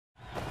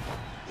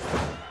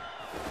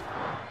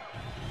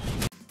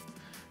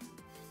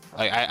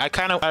Like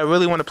I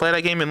really want to play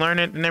that game and learn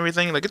it and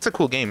everything. Like it's a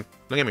cool game.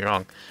 Don't get me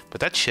wrong, but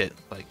that shit,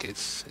 like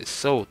it's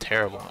so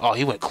terrible. Oh,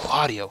 he went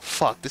Claudio.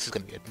 Fuck, this is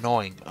gonna be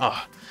annoying.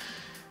 Oh,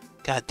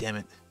 god damn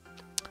it.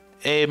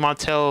 Hey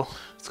Montel,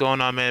 what's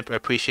going on, man? I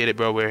appreciate it,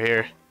 bro. We're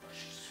here.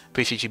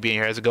 Appreciate you being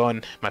here. How's it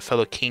going, my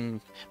fellow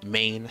King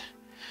Main?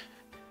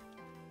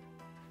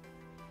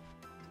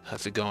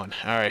 How's it going?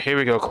 All right, here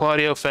we go.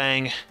 Claudio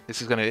Feng.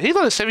 This is gonna. He's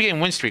on a 7-game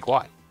win streak.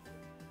 Why?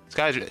 This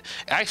guy's. I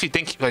actually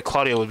think like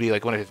Claudio would be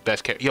like one of his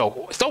best characters.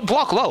 Yo, don't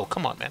block low.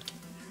 Come on, man.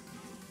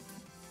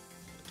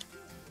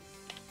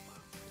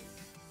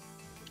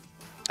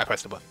 I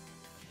pressed the button.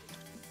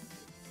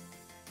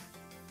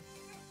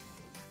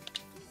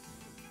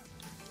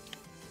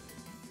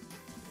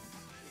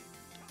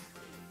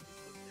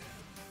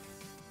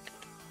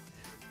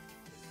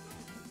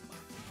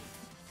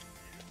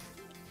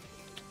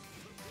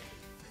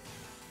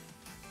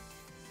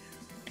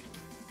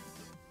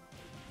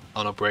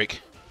 Oh no,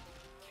 break.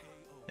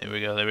 There we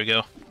go. There we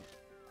go.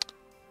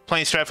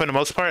 Playing strat for the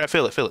most part. I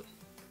feel it. Feel it.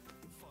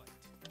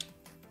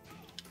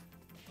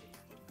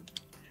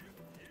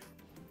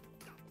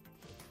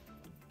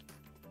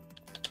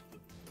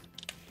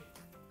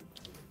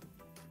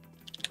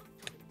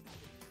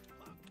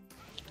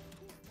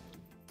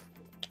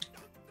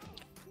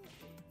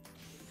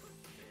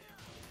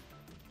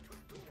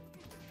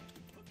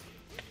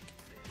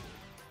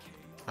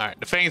 All right,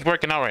 the Fang's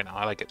working out right now.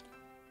 I like it.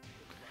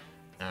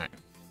 All right.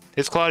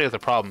 His Claudio's a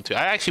problem too.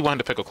 I actually wanted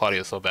to pick a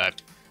Claudio so bad.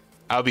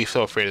 I would be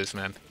so afraid of this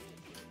man.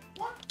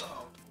 What the?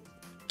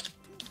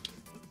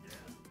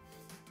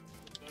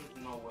 There's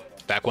no way.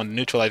 Back one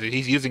neutralizer.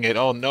 He's using it.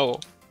 Oh no.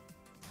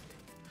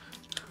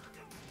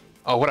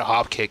 Oh, what a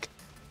hop kick.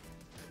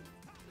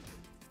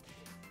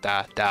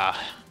 Da.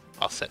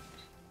 All set.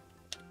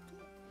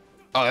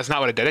 Oh, that's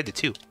not what I did. I did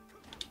too. Oh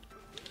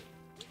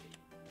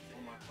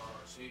my god,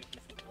 safety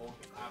for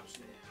both is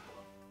absolute.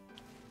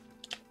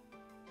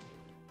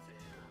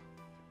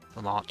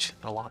 No launch.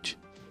 No launch.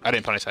 I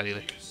didn't punish that either.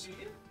 You see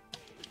it?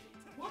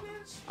 What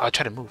is? I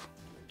tried to move.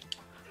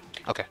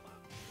 Okay.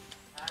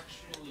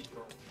 Actually,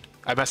 bro.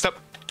 I messed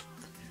up.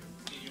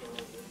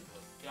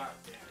 God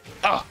damn it.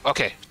 Oh,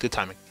 okay. Good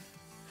timing.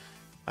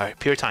 Alright,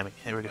 pure timing.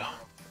 Here we go.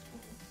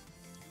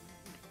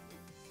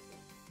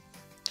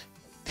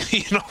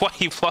 You know why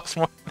he blocks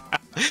more now?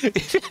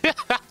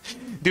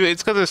 Dude,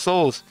 it's because of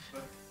souls.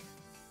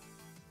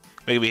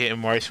 Maybe hitting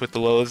Marsh with the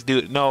lows.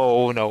 Dude,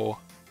 no.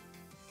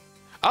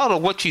 I don't know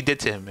what you did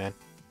to him, man.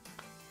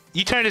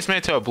 You turned this man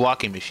into a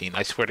blocking machine.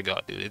 I swear to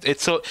God, dude.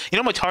 It's so... You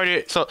know how much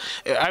harder... So,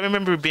 I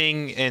remember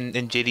being in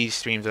JD's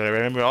streams. I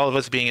remember all of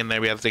us being in there.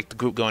 We had, like, the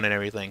group going and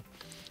everything.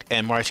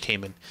 And Marsh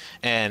came in.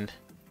 And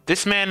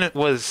this man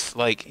was,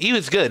 like... He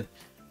was good.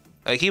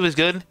 Like, he was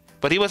good.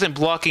 But he wasn't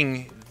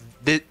blocking,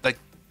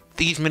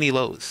 these many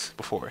lows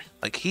before.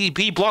 Like,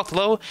 he blocked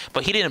low,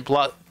 but he didn't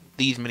block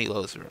these many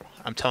lows, bro.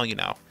 I'm telling you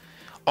now.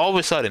 All of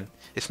a sudden,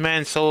 this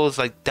man's soul is,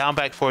 like, down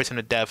back forwards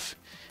into death.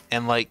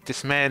 And like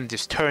this man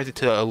just turns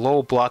into a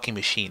low blocking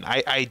machine.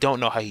 I don't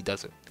know how he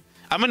does it.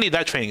 I'm gonna need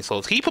that training,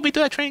 souls. Can you put me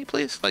through that training,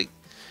 please? Like,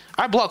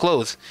 I block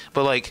lows,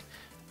 but like,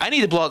 I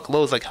need to block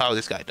lows like how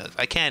this guy does.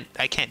 I can't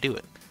do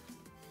it.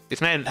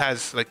 This man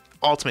has like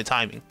ultimate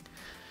timing.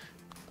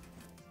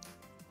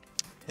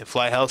 And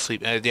fly hell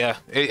sweep. Yeah,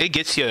 it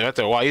gets you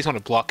after a while. You just want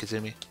to block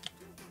Kazumi.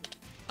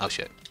 Oh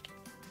shit.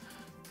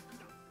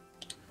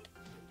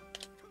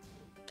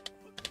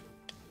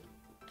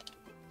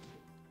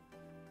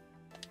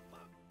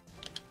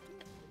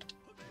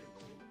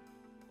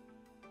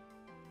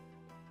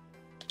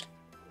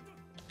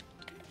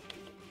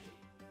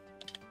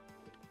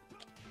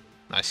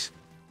 Nice.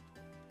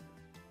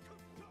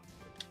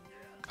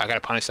 I gotta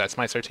punish that. It's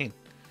my 13.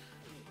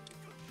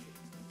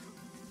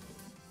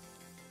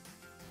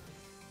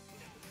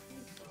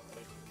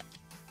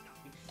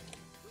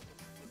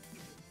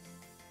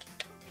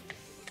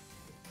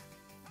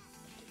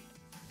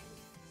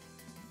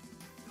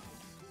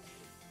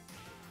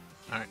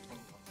 Alright.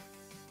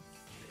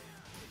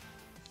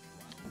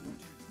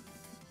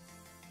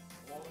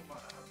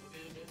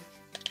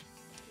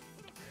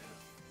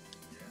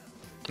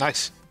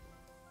 Nice.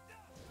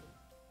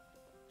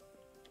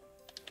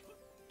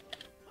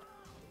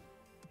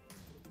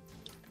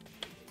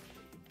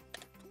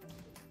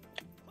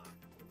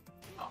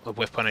 The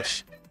whiff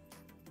punish.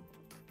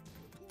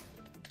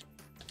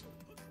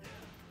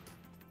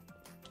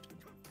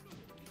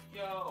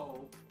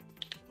 Yo.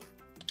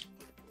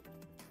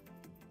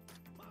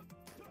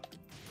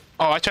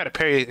 Oh, I tried to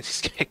parry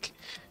this kick.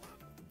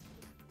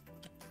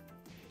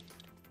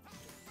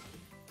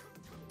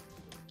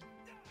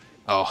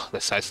 Oh,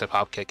 the sidestep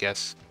hop kick,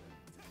 yes.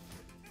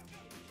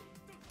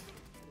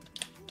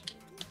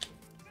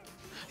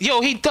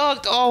 Yo, he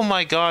ducked! Oh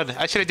my god.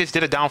 I should have just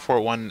did a down for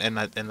one in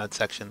that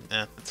section.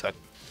 Yeah, that sucked.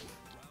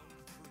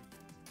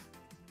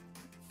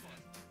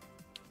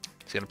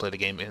 He's gonna play the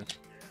game in.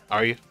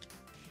 Are you?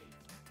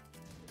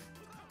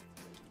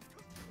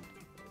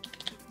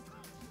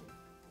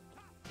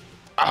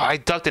 Oh, I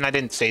ducked and I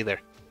didn't stay there.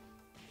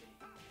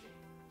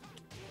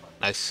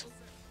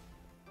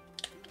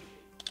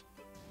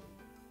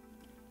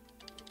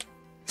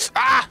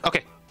 Ah!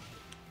 Okay.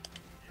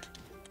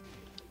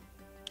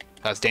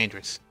 That's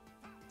dangerous.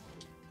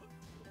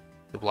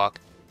 The block.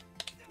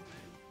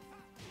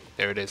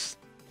 There it is.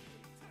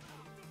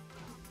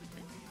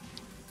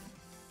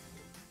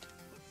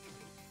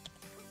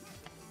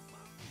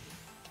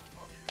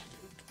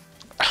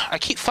 I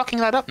keep fucking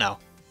that up now.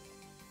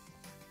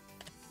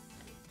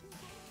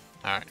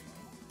 Alright.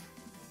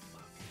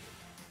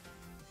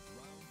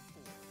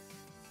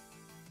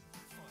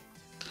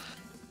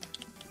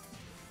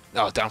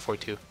 Oh, down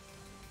 4-2.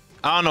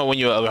 I don't know when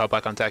you ever hop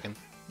back on Tekken.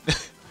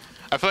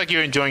 I feel like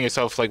you're enjoying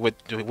yourself like with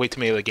way too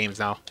many other games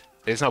now.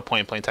 There's no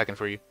point in playing Tekken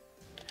for you.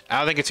 I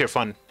don't think it's your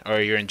fun or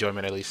your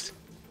enjoyment at least.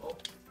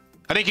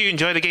 I think you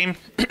enjoy the game,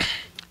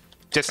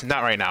 just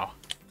not right now.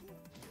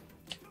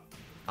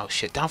 Oh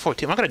shit, down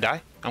 4-2. Am I gonna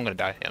die? I'm gonna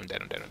die. Yeah, I'm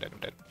dead. I'm dead. I'm dead. I'm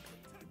dead.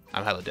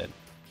 I'm hella dead.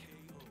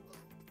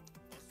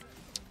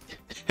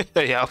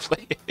 Yeah, I'll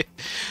play.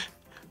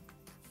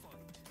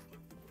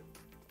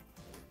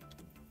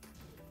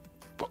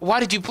 Why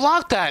did you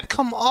block that?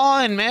 Come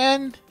on,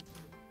 man.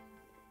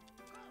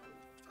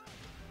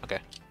 Okay.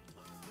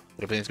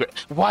 Everything's great.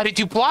 Why did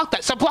you block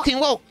that? Stop blocking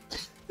low.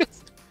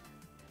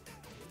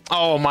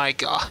 Oh my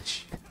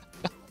gosh.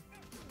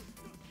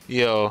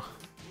 Yo.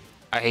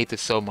 I hate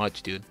this so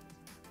much, dude.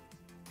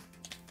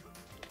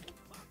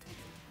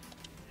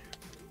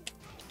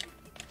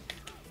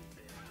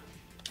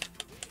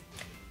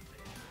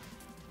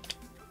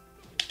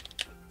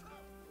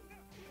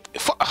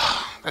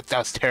 That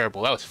was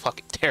terrible. That was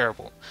fucking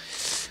terrible.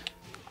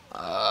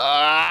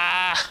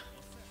 Die.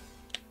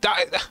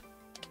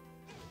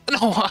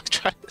 No, I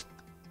tried.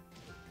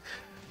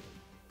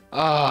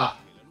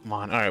 Come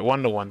on. All right,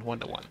 1-1.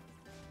 1-1.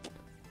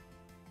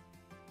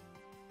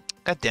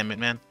 God damn it,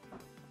 man.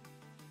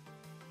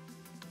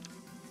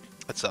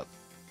 What's up?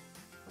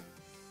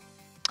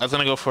 I was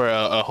gonna go for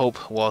a hope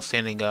while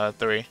standing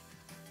 3,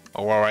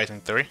 or while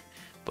rising 3,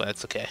 but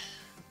that's okay.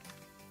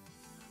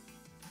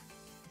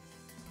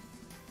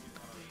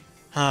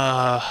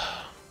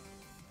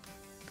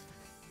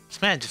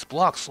 This man just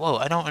blocks slow.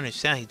 I don't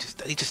understand. He just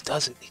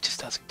does it. He just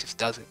does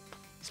it.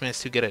 This man's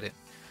too good at it.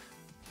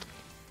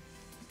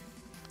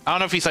 I don't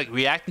know if he's like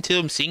reacting to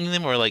them, seeing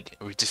them, or like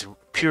just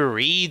pure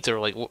reads, or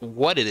like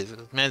what it is.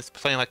 This man's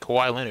playing like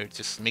Kawhi Leonard,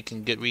 just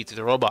making good reads. He's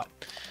a robot.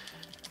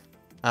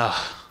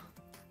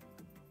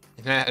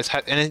 This man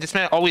and this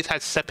man always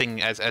had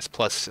stepping as S+.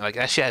 Like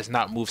that shit has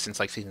not moved since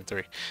like season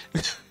 3.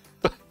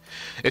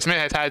 This man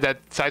has had that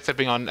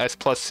sidestepping on S+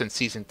 since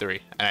season 3.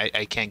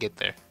 I can't get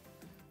there.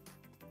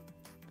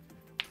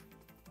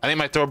 I think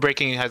my throw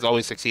breaking has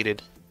always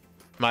succeeded.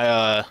 My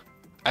I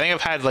think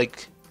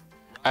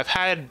I've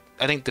had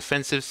I think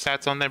defensive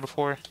stats on there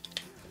before.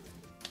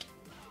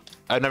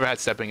 I've never had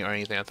stepping or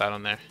anything like that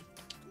on there.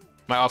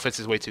 My offense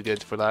is way too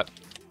good for that.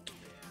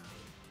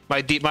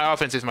 My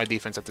offense is my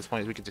defense at this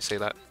point. We could just say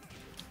that.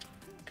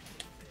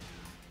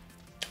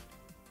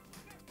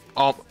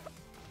 Oh.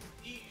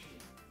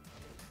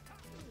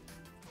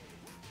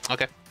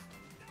 Okay.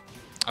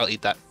 I'll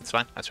eat that. It's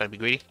fine. I was trying to be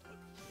greedy.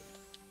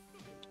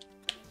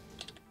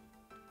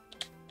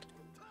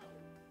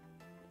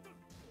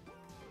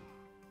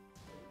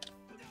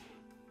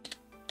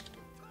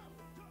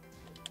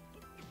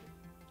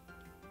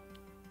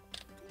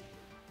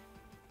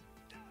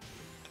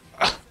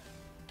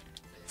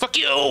 Fuck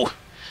you!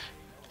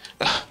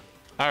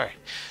 Alright.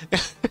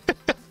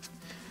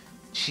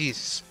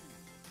 Jesus.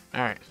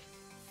 Alright.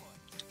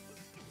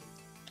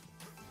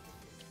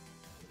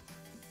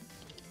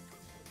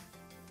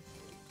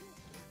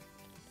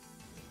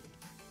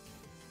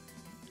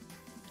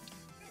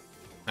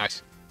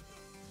 Nice.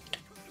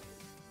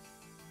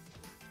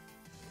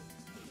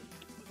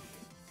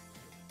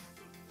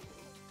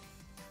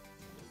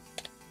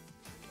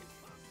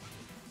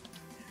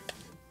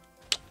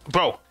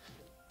 Bro.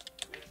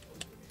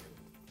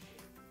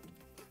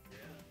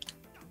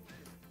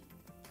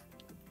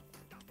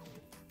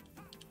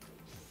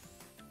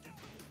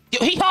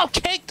 Yo, he hop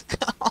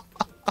kicked.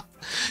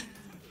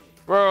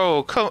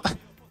 Bro, come.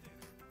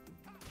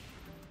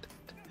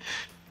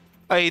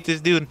 I hate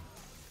this dude.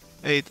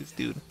 I hate this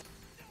dude.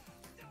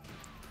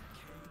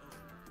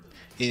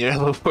 You're a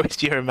little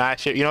forced. You're a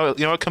masher. You know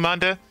what,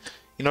 Commander?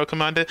 You know what,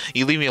 Commander?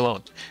 You leave me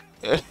alone.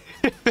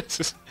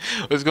 What's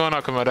going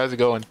on, Commander? How's it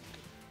going?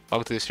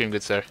 Welcome to the stream,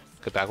 good sir.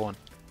 Good back 1.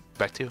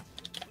 Back 2.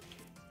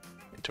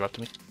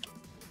 Interrupted me.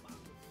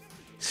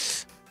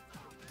 There's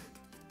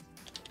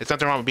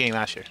nothing wrong with being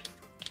masher.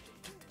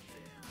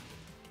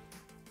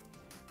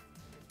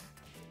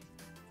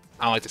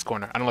 I don't like this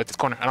corner. I don't like this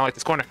corner. I don't like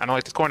this corner. I don't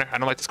like this corner. I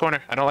don't like this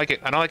corner. I don't like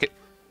it. I don't like it.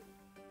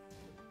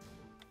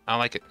 I don't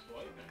like it.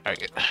 Alright,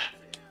 good.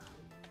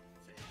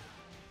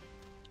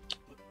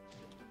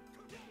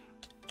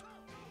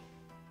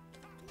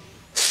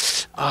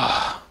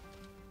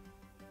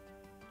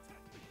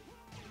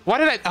 Why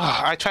did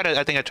I? I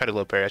think I tried a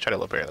low parry. I tried a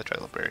low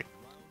parry.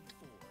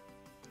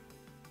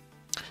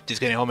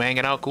 Just getting home and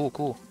hanging out. Cool,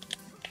 cool.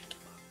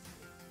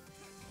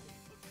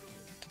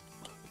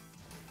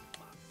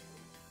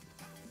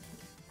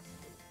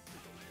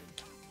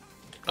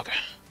 Okay.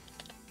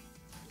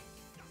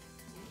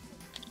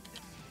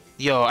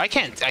 Yo, I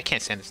can't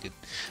stand this dude.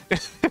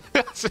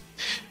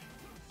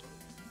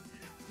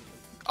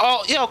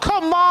 Oh, yo,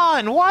 come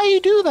on! Why you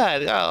do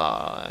that?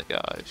 Oh my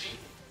gosh.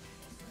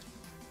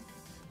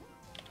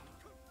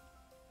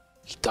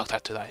 He ducked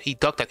after that. He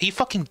ducked that. He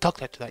fucking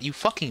ducked after that. You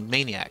fucking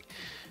maniac.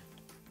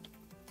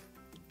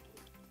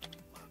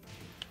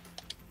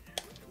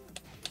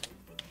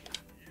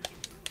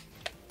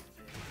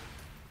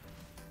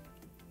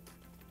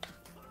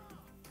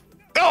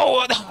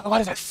 Oh, why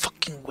did I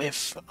fucking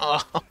whiff?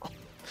 Oh.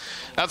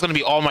 That was gonna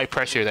be all my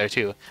pressure there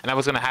too, and I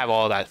was gonna have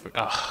all that.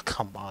 Oh,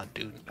 come on,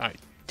 dude. All right,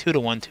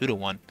 2-1,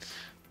 2-1.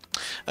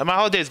 My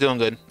holiday's doing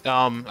good.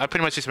 I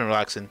pretty much just been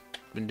relaxing.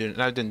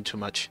 Not doing too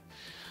much.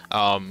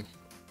 I've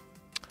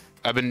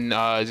been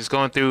just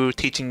going through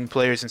teaching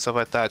players and stuff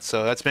like that.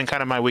 So that's been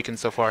kind of my weekend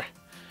so far.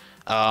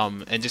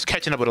 And just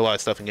catching up with a lot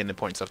of stuff and getting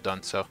important stuff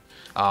done. So,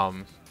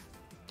 I'm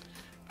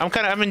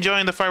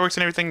enjoying the fireworks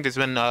and everything. There's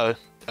been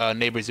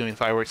neighbors doing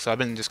fireworks, so I've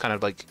been just kind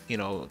of like, you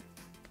know,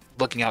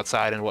 looking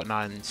outside and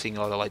whatnot and seeing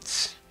all the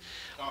lights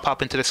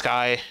pop into the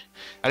sky.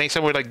 I think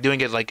some were like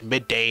doing it like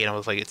midday, and I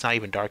was like, it's not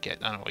even dark yet.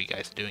 I don't know what you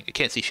guys are doing. I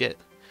can't see shit.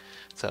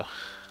 So,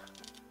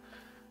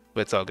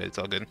 but it's all good. It's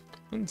all good.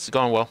 It's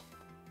going well.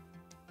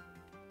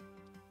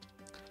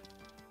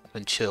 I've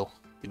been chill.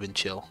 We've been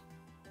chill.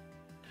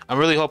 I'm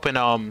really hoping.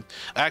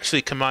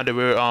 Actually, Commander,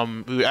 we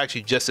were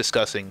actually just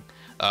discussing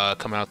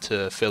coming out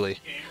to Philly.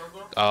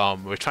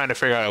 We're trying to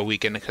figure out a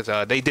weekend because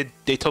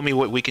they told me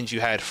what weekends you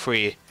had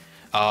free.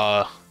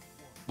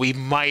 We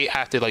might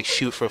have to like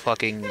shoot for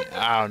fucking,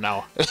 I don't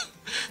know.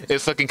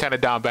 It's looking kind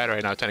of down bad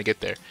right now trying to get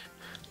there,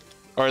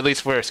 or at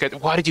least for a schedule.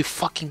 Why did you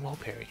fucking wall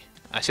parry?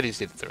 I should have just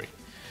did 3.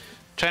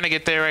 Trying to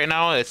get there right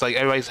now. It's like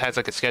everybody has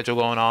like a schedule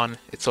going on.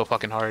 It's so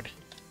fucking hard.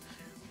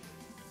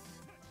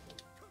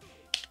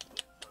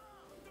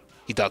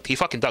 He ducked. He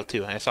fucking ducked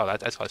too. I saw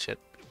that. I saw that shit.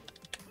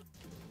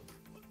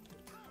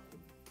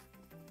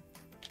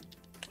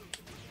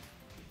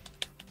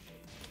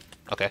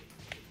 Okay.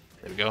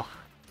 There we go.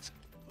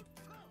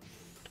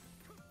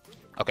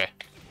 Okay.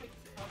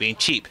 Being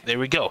cheap. There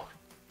we go.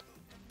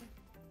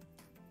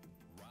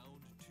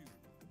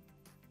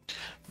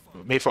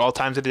 Made for all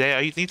times of the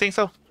day? You think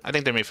so? I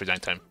think they're made for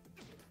night time.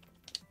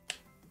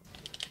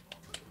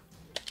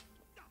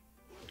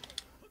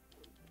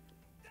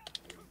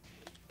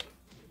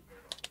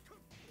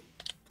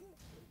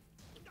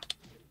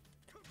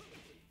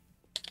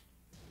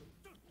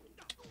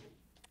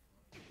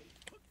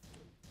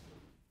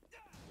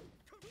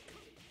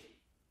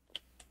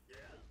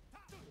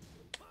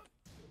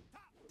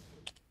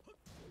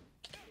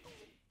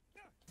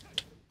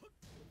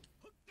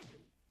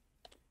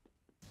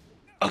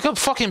 Oh, good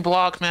fucking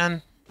block,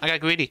 man. I got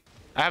greedy.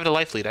 I have the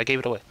life lead. I gave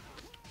it away.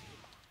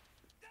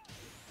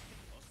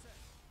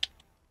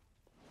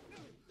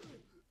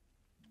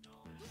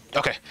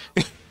 Okay.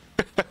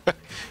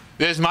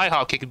 There's my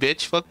hop kick,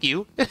 bitch. Fuck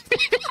you.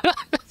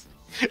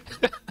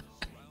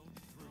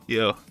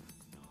 Yo.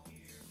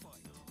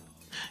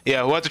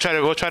 Yeah, we'll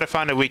try to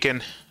find a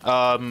weekend.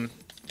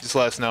 Just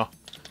let us know.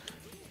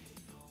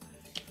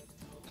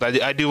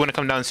 But I do want to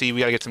come down and see you.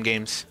 We gotta get some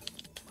games.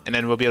 And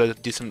then we'll be able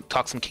to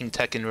talk some King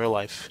Tech in real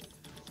life.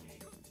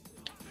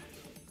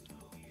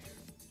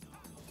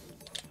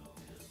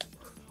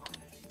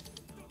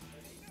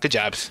 Good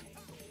jobs.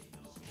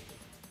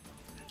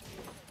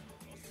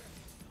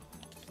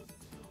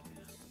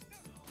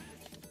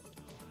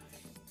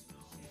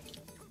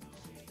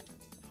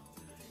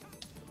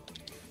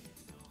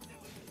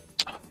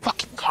 Oh,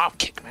 fucking hop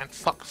kick, man.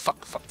 Fuck.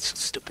 So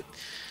stupid.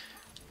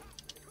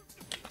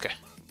 Okay.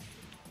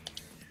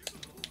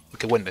 We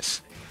can win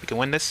this. We can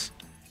win this.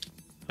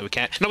 No, we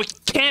can't. No, we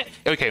can't.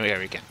 Okay, yeah,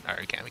 we can. All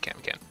right, we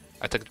can.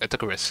 I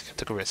took a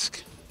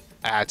risk.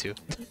 I had to.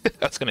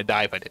 I was gonna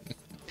die if I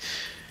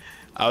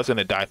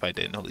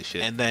didn't. Holy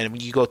shit. And then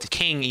when you go to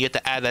King, you have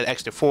to add that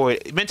extra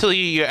forward. Mentally,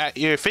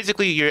 you're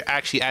physically you're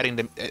actually adding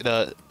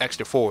the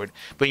extra forward,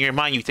 but in your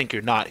mind you think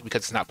you're not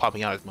because it's not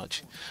popping out as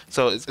much.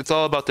 So it's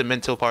all about the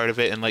mental part of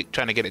it and like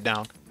trying to get it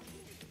down.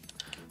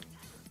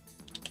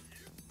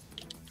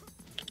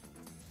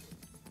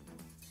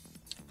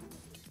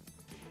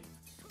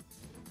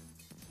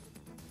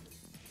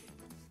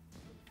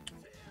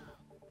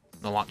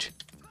 No launch.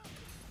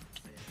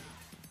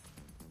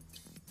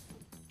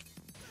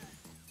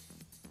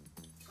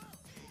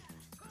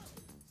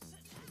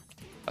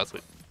 That's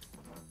weird.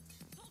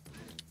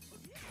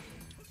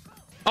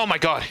 Oh my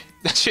god,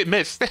 that shit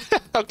missed.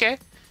 Okay,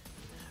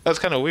 that was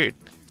kind of weird.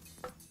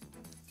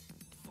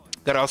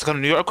 Gotta also come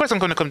to New York. Of course, I'm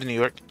going to come to New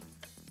York.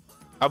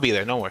 I'll be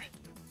there. Don't worry.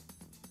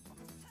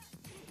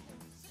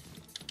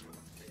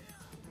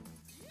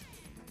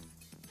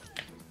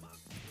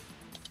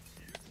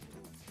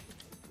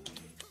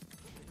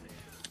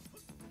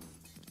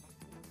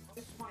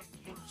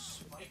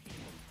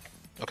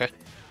 Okay.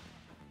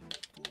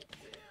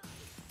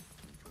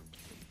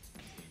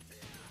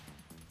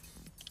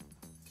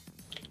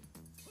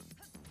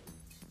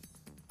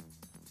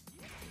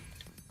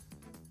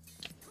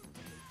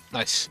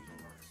 Nice.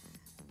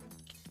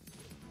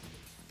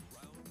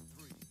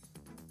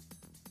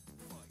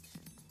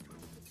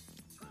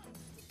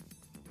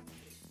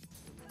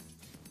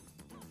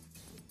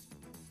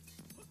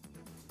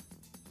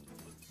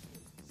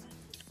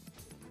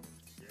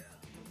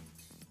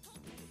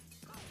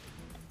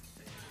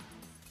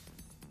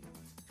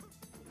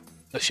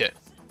 Oh shit.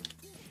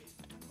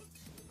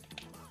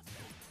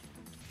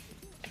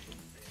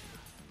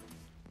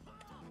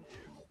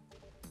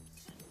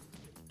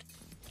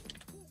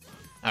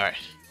 All right.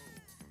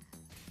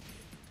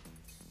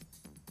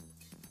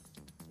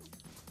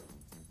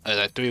 Is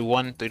that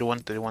 3-1,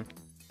 3-1, 3-1? All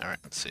right,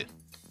 let's see.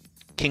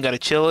 King gotta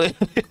chill.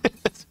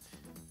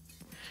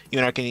 You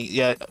know, can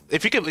yeah.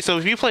 If you could, so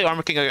if you play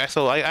Armor King,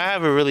 so I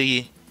have a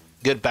really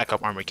good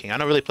backup Armor King. I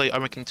don't really play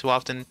Armor King too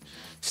often.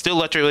 Still,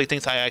 Electric really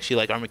thinks I actually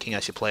like Armor King.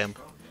 I should play him.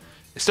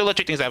 Still,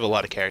 Electric thinks I have a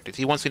lot of characters.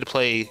 He wants me to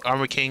play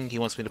Armor King. He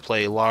wants me to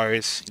play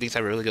Lars. He thinks I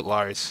have a really good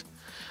Lars.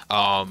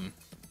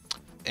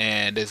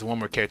 And there's one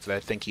more character that I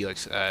think he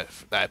likes that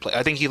I play.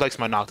 I think he likes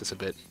my Noctis a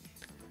bit.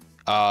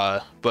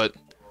 But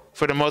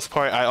for the most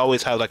part, I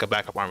always have like a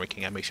backup Armor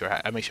King. I make sure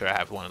I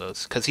have one of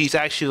those because he's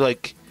actually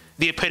like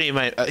the epitome of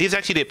my, he's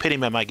actually the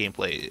epitome of my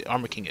gameplay.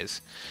 Armor King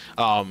is.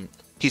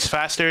 He's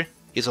faster.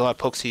 He has a lot of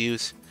pokes to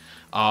use.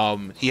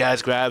 He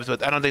has grabs,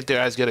 but I don't think they're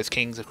as good as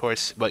King's, of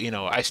course. But you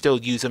know, I still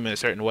use him in a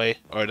certain way,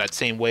 or that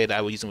same way that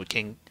I would use him with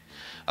King.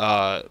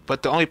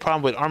 But the only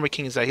problem with Armor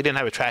King is that he didn't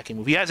have a tracking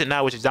move. He has it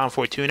now, which is down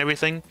 4-2 and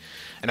everything,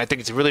 and I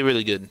think it's really,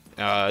 really good.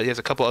 He has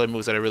a couple other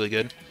moves that are really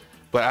good,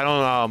 but I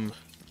don't.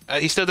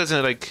 He still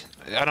doesn't like.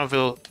 I don't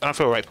feel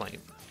right playing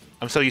him.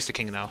 I'm so used to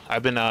King now.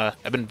 I've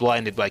been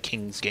blinded by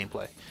King's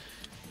gameplay.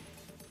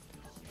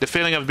 The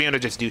feeling of being able to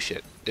just do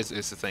shit is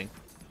the thing.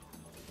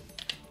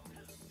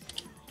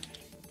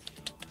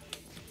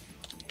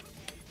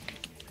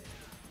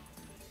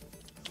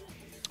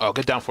 Oh,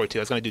 good down 4-2. I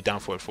was gonna do down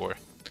 4-4.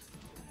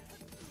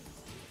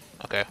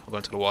 Okay, we're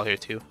going to the wall here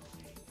too.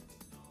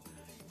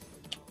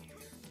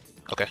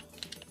 Okay.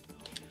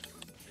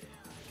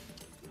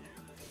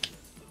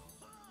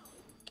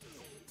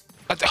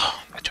 I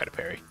tried to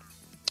parry.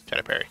 Try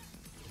to parry.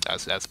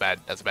 That's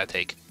bad. That's a bad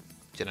take.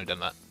 Shouldn't have done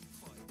that.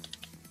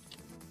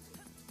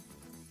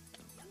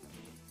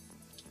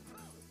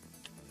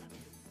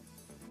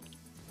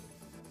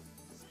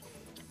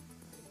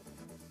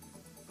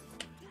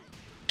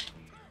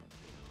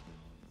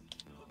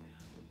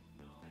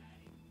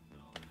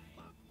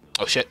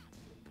 Oh shit.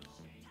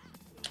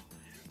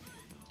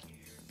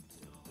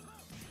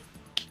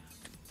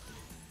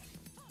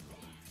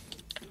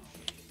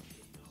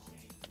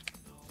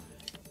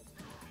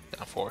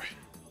 Down 4.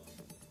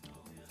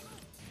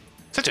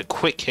 Such a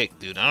quick kick,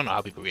 dude. I don't know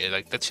how people react.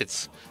 Like, that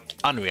shit's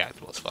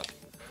unreactable as fuck.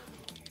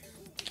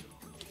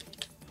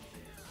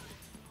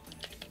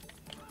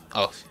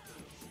 Oh.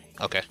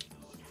 Okay.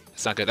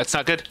 That's not good. That's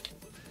not good.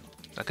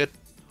 Not good.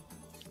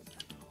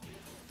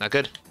 Not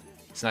good.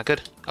 It's not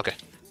good. Okay.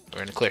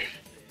 We're in the clear.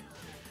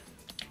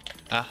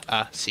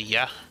 See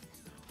ya.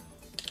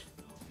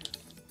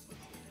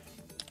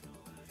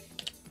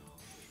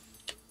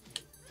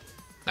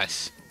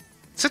 Nice.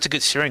 Such a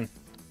good string.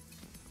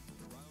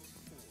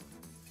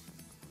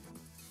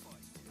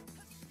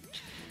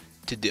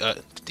 To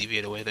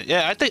deviate away then.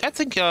 Yeah, I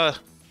think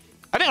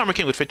Armor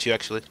King would fit you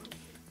actually.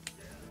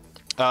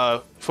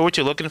 For what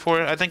you're looking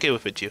for, I think it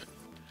would fit you.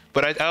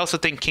 But I also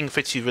think King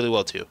fits you really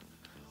well too.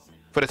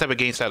 For the type of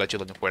game style that you're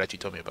looking for that you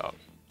told me about.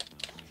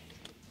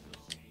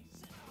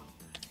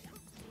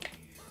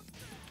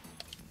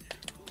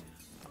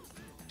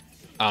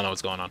 I don't know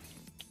what's going on.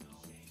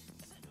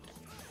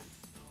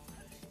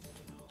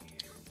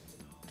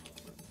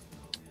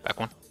 Back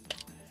one.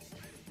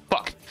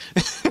 Fuck.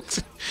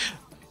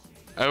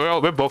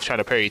 We're both trying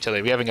to parry each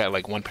other. We haven't got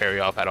like one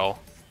parry off at all.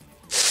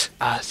 See,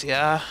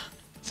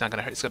 it's not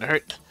gonna hurt. It's gonna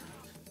hurt.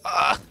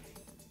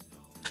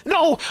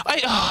 No!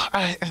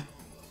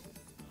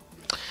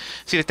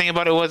 See, the thing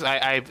about it was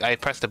I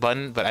pressed the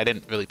button, but I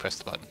didn't really press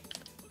the button.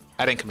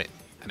 I didn't commit.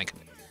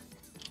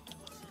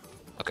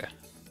 Okay.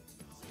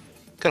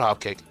 Good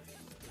hop kick.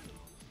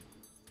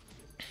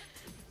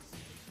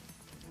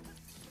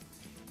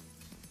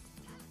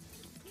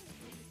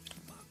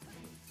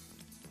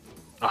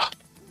 Ah.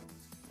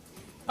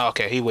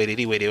 Okay, he waited.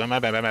 My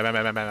bad. I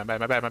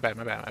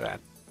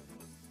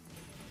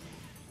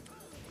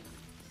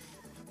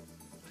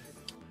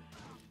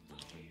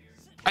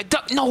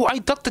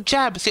ducked the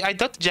jab. See, I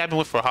ducked the jab and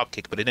went for a hop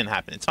kick, but it didn't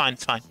happen. It's fine.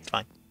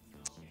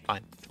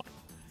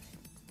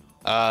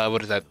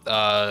 What is that?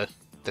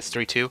 That's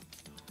 3-2.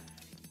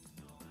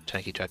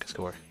 Trying to keep track of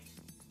score.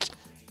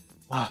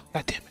 Ah,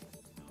 god damn it.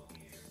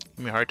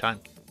 Give me a hard time.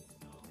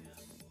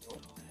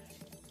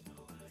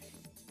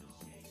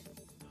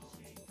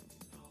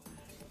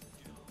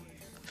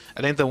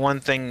 I think the one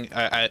thing,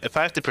 if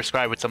I have to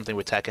prescribe with something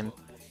with Tekken,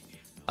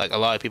 like a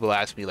lot of people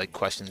ask me like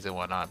questions and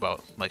whatnot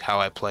about like how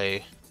I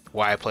play,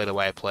 why I play the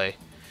way I play,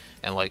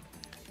 and like,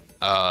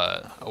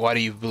 why do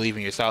you believe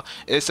in yourself?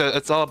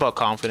 It's all about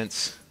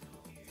confidence.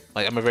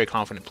 Like I'm a very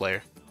confident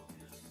player.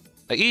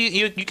 Like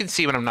you can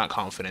see when I'm not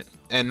confident,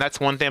 and that's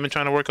one thing I've been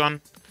trying to work on,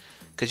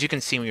 because you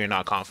can see when you're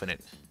not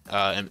confident,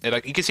 and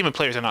like you can see when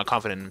players are not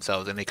confident in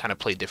themselves and they kind of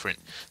play different.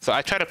 So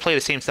I try to play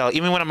the same style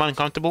even when I'm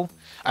uncomfortable.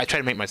 I try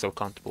to make myself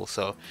comfortable.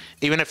 So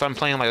even if I'm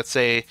playing like let's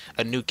say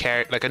a new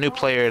character, like a new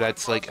player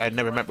that's like I've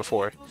never met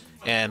before,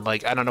 and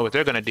like I don't know what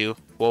they're gonna do,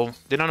 well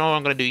they don't know what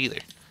I'm gonna do either.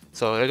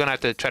 So they're gonna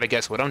have to try to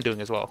guess what I'm doing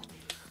as well.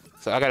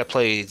 So I gotta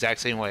play the exact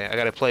same way. I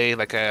gotta play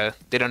like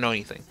they don't know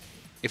anything.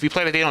 If you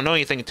play like they don't know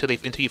anything until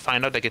you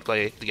find out they can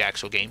play the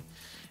actual game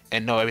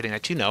and know everything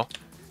that you know,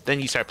 then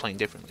you start playing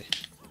differently.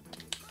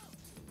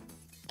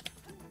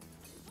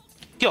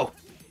 Yo!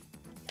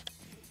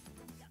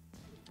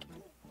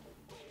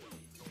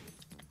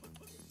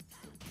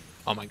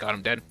 Oh my god,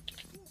 I'm dead.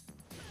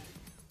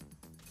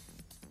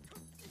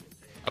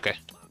 Okay.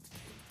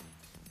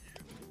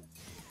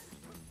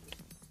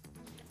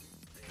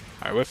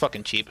 Alright, we're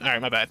fucking cheap. Alright,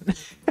 my bad.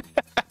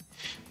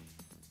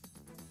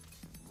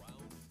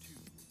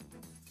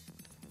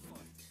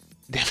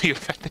 Damn you,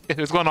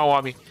 what's going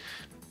on, Wami?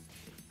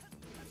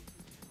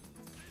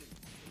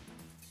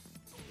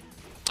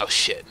 Oh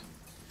shit.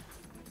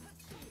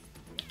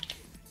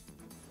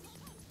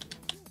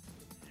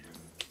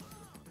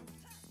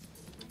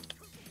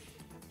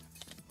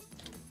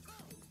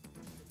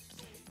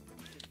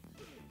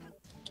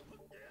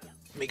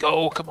 Let me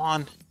go, come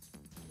on.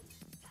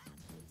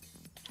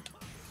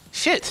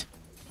 Shit!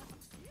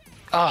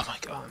 Oh my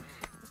god.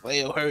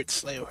 Leo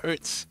hurts, Leo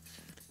hurts.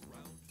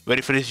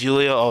 Ready for this,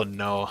 Julia? Oh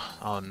no,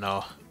 oh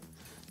no.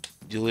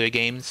 Julia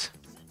games.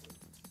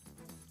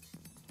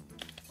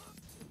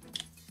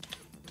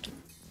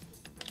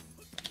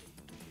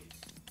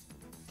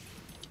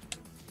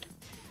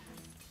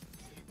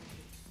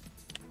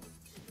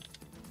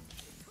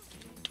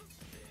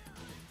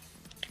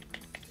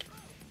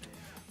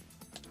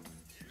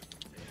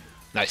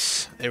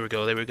 Nice. There we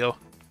go, there we go.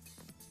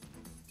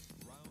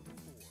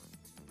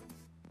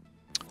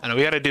 I know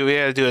we gotta do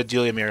a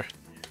Julia mirror.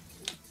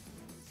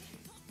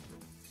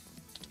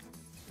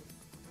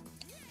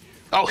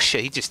 Oh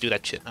shit, he just do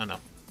that shit. Oh no.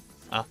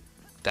 Huh?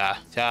 Da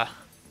cha.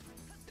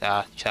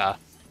 Da cha.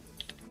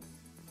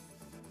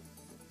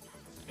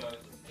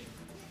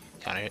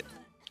 Counter hit.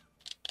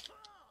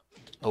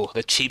 Oh,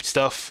 the cheap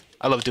stuff.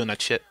 I love doing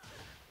that shit.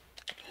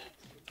 I'm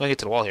gonna get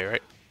to the wall here,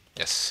 right?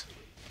 Yes.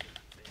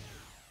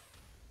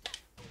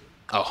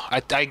 Oh, I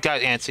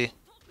got antsy.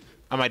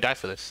 I might die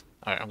for this.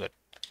 Alright, I'm good.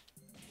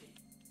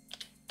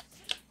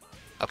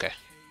 Okay.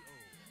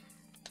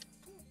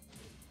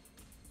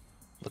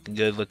 Looking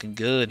good, looking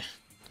good.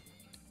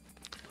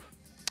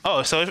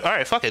 Oh, so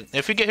alright, fuck it.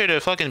 If we get here to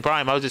fucking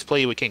Prime, I'll just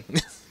play you with King.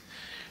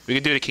 We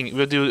can do the King.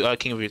 We'll do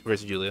King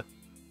versus Julia.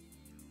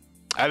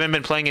 I haven't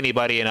been playing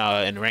anybody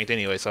in ranked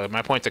anyway, so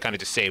my points are kind of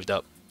just saved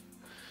up.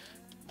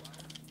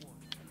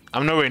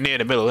 I'm nowhere near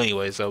the middle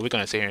anyway, so we're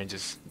gonna sit here and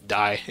just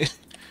die.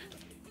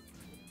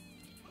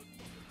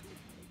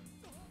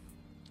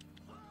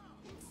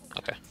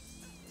 Okay.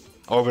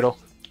 Orbital.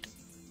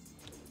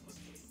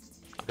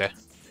 Okay.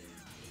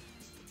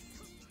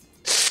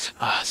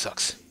 Ah,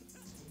 sucks.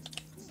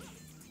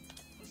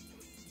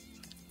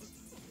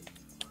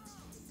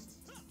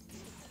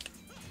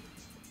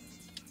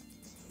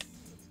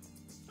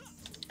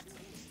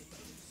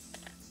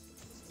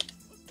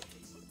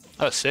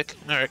 Oh, sick.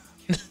 Alright.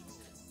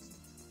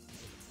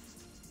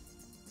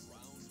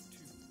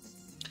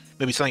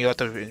 Maybe something you have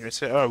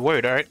to... Oh,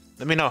 word, alright.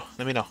 Let me know.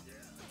 Let me know.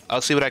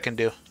 I'll see what I can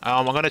do.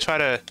 I'm gonna try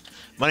to...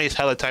 Money's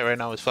hella tight right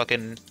now. It's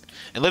fucking...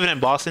 And living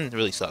in Boston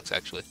really sucks,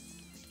 actually.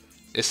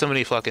 There's so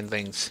many fucking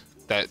things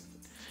that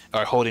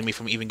are holding me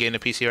from even getting a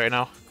PC right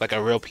now. Like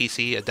a real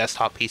PC, a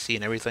desktop PC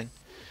and everything.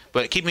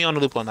 But keep me on the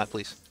loop on that,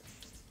 please.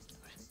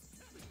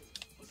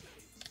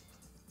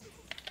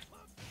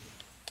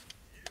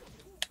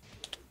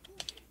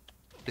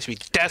 This should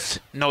be death.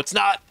 No, it's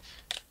not.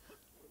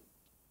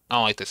 I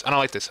don't like this. I don't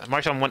like this.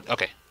 March on one...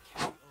 Okay.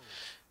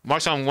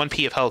 March on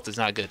 1p of health is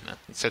not good, man.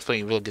 It starts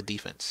playing real good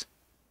defense.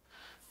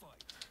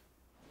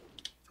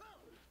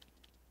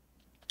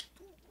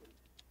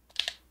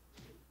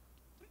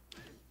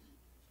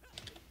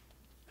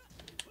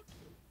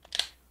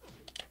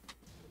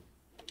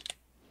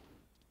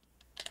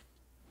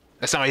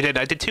 That's not what I did.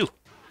 I did two.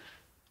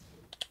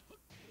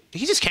 Did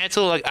he just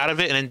cancel like out of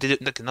it and then did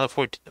it like another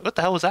 14? What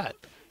the hell was that?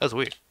 That was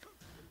weird.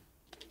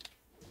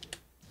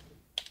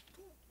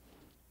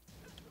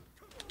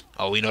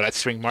 Oh, we know that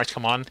string march.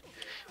 Come on.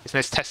 This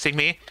man's testing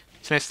me.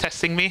 This man's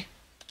testing me.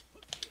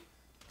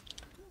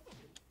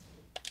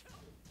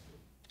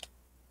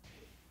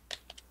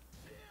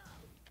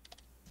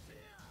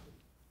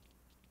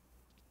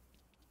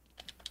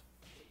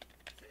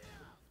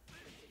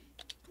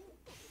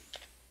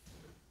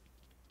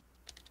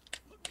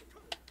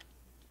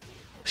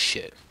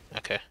 Shit.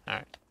 Okay,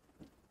 alright.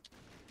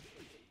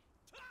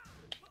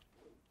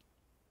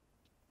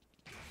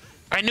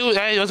 I knew it.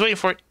 I was waiting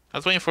for it. I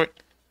was waiting for it.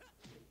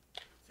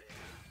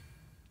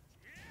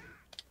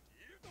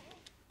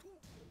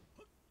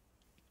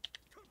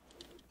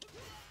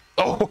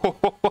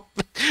 Oh!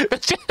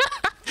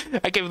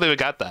 I can't believe I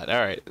got that.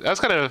 Alright. That was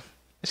kind of...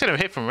 I should have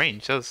hit from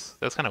range. That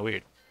was kind of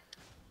weird.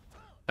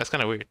 That's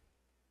kind of weird.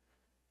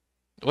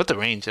 What the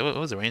range? What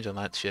was the range on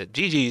that shit?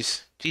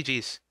 GG's.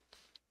 GG's.